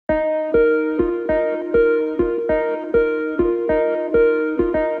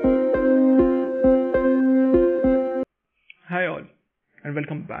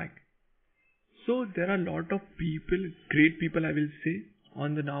welcome back. So there are a lot of people, great people I will say,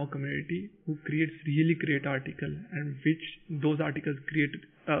 on the Now community who creates really great article, and which those articles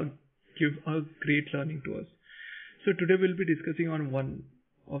give a great learning to us. So today we'll be discussing on one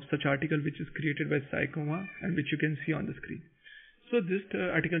of such article which is created by Saikoma and which you can see on the screen. So this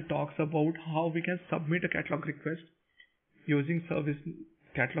article talks about how we can submit a catalog request using Service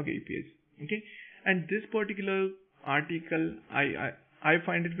Catalog APIs. Okay, and this particular article I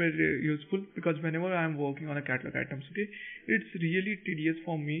find it very useful because whenever I am working on a catalog items, okay, it's really tedious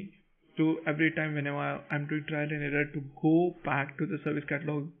for me to every time whenever I'm doing trial and error to go back to the service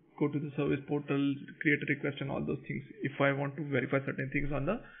catalog, go to the service portal, create a request and all those things if I want to verify certain things on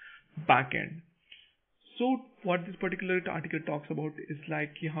the back end. So what this particular article talks about is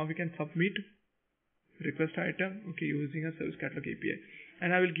like how we can submit request item, okay, using a service catalog API,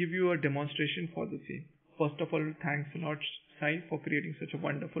 and I will give you a demonstration for the same. First of all, thanks a lot Sai for creating such a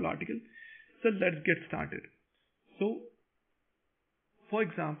wonderful article. So let's get started. So for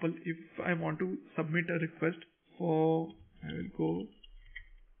example, if I want to submit a request for, I will go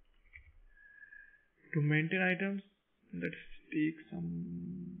to maintain items. Let's take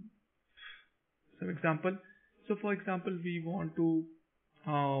some example. So for example, we want to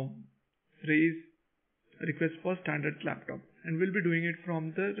raise a request for standard laptop, and we'll be doing it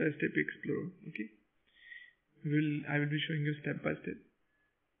from the REST API Explorer. Okay, I will be showing you step by step.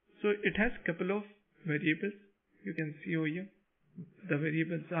 So it has couple of variables. You can see over here. The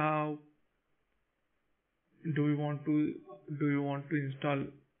variables are: do you want to install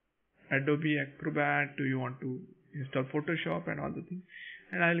Adobe Acrobat? Do you want to install Photoshop and all the things?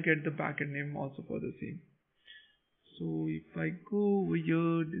 And I'll get the backend name also for the same. So if I go over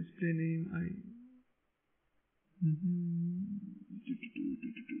here, display name,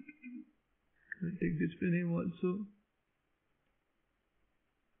 I'll take display name also,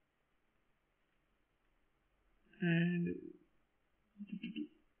 and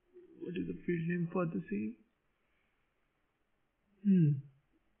what is the field name for the same?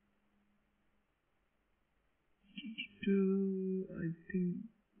 I think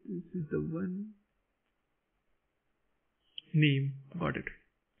this is the one. Name, got it.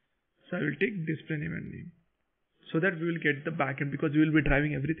 So I will take display name and name, so that we will get the backend, because we will be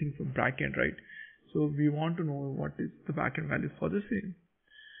driving everything from backend, right? So we want to know what is the backend values for the same.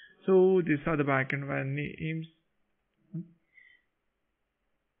 So these are the backend names.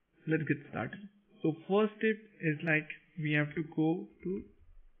 Let's get started. So first step is like we have to go to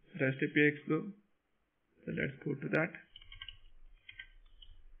REST API Explorer. So let's go to that.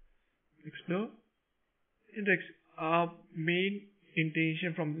 Explore. Our main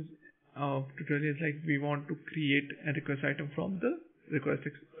intention from this tutorial is like we want to create a request item from the REST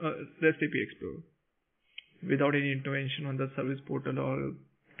API Explorer without any intervention on the service portal or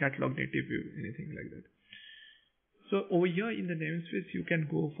catalog native view, anything like that. So over here in the namespace, you can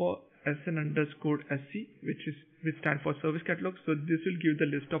go for SN_SC, which stands for service catalog. So this will give the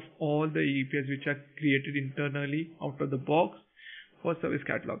list of all the APIs which are created internally out of the box for service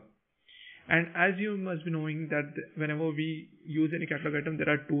catalog. And as you must be knowing that whenever we use any catalog item, there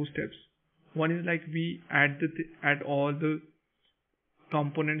are two steps. One is like we add all the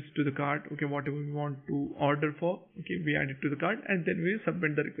components to the cart, okay, whatever we want to order for, okay, we add it to the cart, and then we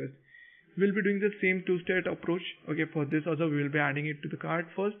submit the request. We'll be doing the same two-step approach. Okay, for this also we will be adding it to the cart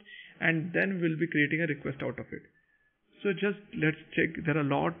first, and then we'll be creating a request out of it. So just let's check. There are a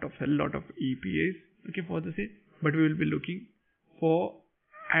lot of APIs, okay, for the same, but we will be looking for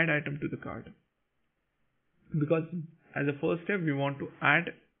add item to the cart, because as a first step we want to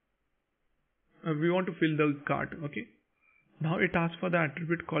fill the cart. Okay, now it asks for the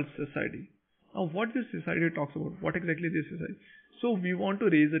attribute called sysid. Now what this sysid talks about, what exactly this sysid? So we want to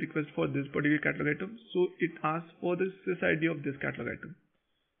raise a request for this particular catalog item, so it asks for the sysid of this catalog item.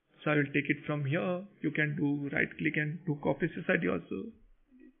 So I will take it from here. You can do right click and do copy sysid also,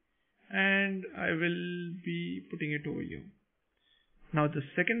 and I will be putting it over here. Now the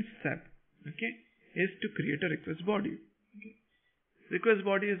second step, okay, is to create a request body. Okay. Request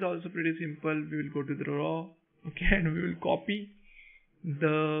body is also pretty simple. We will go to the raw, okay, and we will copy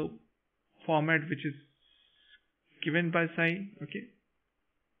the format which is given by Sai, okay.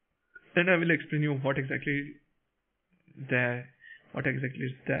 Then I will explain you what exactly is there.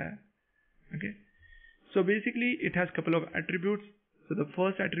 Okay. So basically it has couple of attributes. So the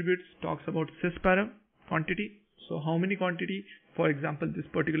first attribute talks about sysparam, quantity. So how many quantity? For example, this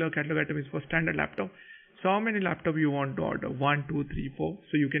particular catalog item is for standard laptop. So how many laptop you want to order? 1, 2, 3, 4.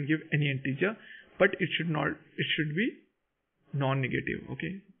 So you can give any integer, but it should be non-negative,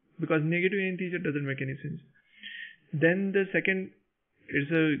 okay? Because negative integer doesn't make any sense. Then the second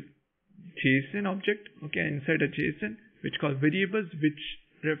it's a JSON object, okay, inside a JSON, which called variables, which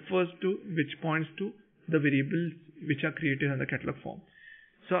points to the variables which are created on the catalog form.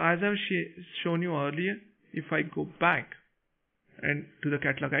 So as I've shown you earlier, if I go back and to the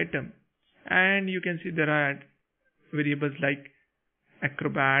catalog item, and you can see there are variables like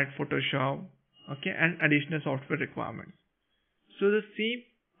Acrobat, Photoshop, okay, and additional software requirements. So the same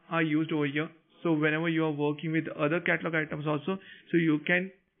are used over here. So whenever you are working with other catalog items also, so you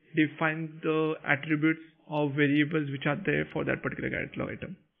can define the attributes or variables which are there for that particular catalog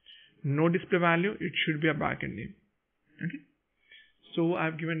item. No display value, it should be a backend name. Okay. So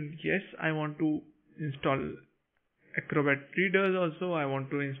I've given yes, I want to install Acrobat readers also, I want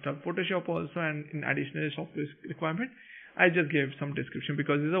to install Photoshop also, and in additional software requirement, I just gave some description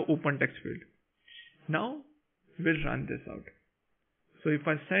because it's an open text field. Now we'll run this out. So if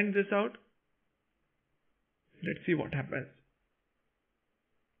I send this out, let's see what happens.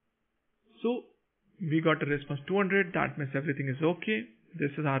 So we got a response 200, that means everything is okay.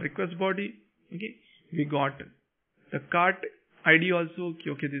 This is our request body. Okay, we got the cart ID also.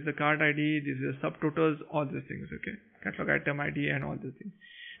 Okay, this is the cart ID, this is the subtotals, all these things. Okay, catalog item ID and all these things.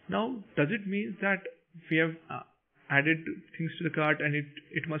 Now, does it mean that we have added things to the cart and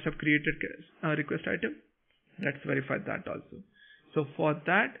it must have created a request item? Let's verify that also. So for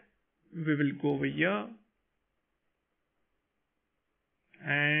that, we will go over here,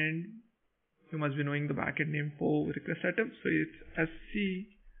 and you must be knowing the backend name for request item. So it's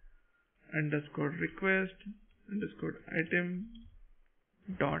sc_request_item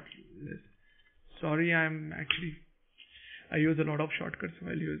dot list. Sorry, I use a lot of shortcuts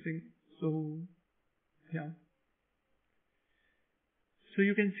while using. So yeah. So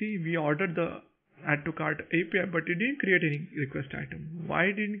you can see we ordered the add to cart API, but it didn't create any request item. Why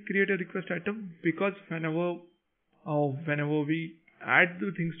didn't it create a request item? Because whenever we add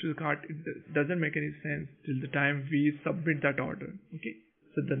the things to the cart, it doesn't make any sense till the time we submit that order. Okay.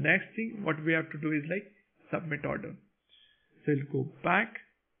 So the next thing what we have to do is like submit order. So we'll go back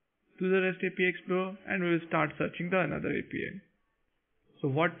to the REST API Explorer and we will start searching the another API. So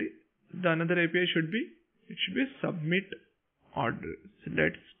what the another API should be? It should be submit order. So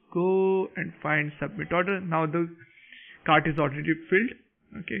let's go and find submit order. Now the cart is already filled.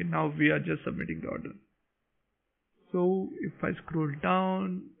 Okay, now we are just submitting the order. So if I scroll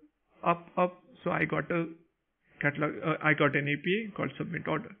down, up, so I got a catalog, I got an API called submit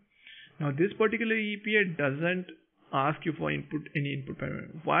order. Now this particular API doesn't ask you for any input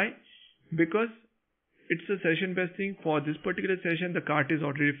parameter. Why? Because it's a session based thing. For this particular session, the cart is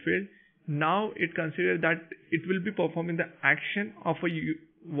already filled. Now it considers that it will be performing the action of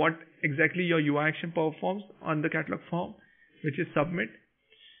what exactly your UI action performs on the catalog form, which is submit.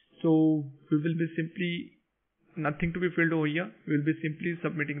 So we will be simply nothing to be filled over here. We will be simply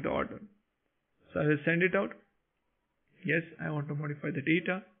submitting the order. So I will send it out. Yes, I want to modify the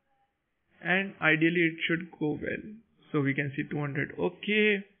data, and ideally it should go well. So we can see 200.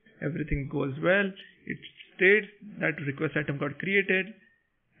 Okay, everything goes well. It states that request item got created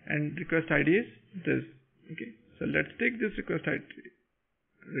and request ID is this. Okay, so let's take this request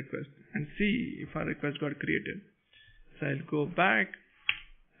and see if our request got created. So I'll go back.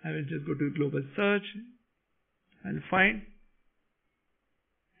 I will just go to global search. I'll find,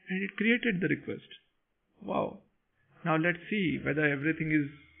 and it created the request. Wow. Now let's see whether everything is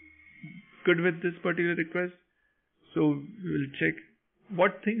good with this particular request. So we will check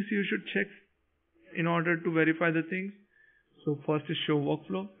what things you should check in order to verify the things. So first is show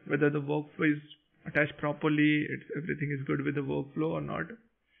workflow, whether the workflow is attached properly, everything is good with the workflow or not.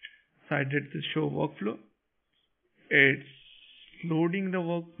 So I did the show workflow. It's loading the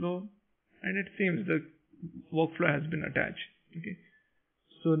workflow, and it seems the workflow has been attached. Okay,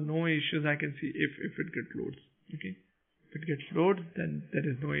 so no issues I can see if it gets loads. Okay, if it gets loads, then there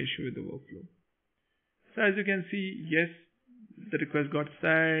is no issue with the workflow. So as you can see, yes, the request got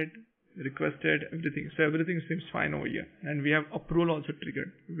set, requested, everything. So everything seems fine over here, and we have approval also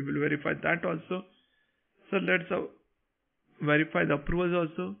triggered. We will verify that also. So let's verify the approvals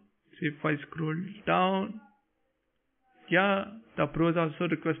also. So if I scroll down, yeah, the approvals also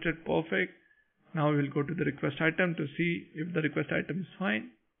requested perfect. Now we will go to the request item to see if the request item is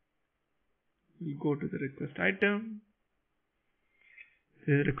fine. We'll go to the request item.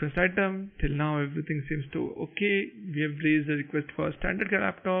 The request item, till now everything seems to okay. We have raised the request for a standard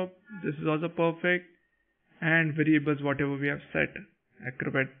laptop. This is also perfect. And variables, whatever we have set.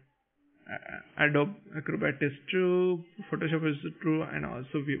 Adobe Acrobat is true, Photoshop is true, and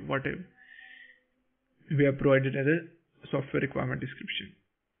also whatever we have provided as a software requirement description.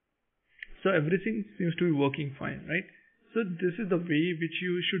 So everything seems to be working fine, right? So this is the way which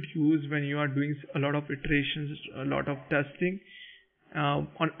you should use when you are doing a lot of iterations, a lot of testing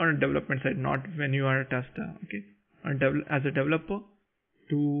on a development side, not when you are a tester. Okay, as a developer,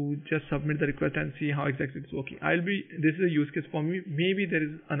 to just submit the request and see how exactly it's working. This is a use case for me. Maybe there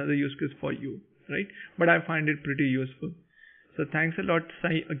is another use case for you, right? But I find it pretty useful. So thanks a lot,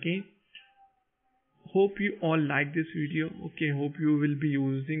 Sai, again. Hope you all like this video. Okay, hope you will be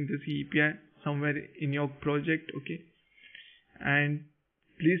using this API somewhere in your project. Okay, and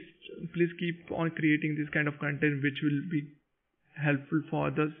please keep on creating this kind of content which will be helpful for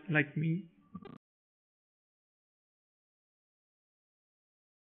others like me.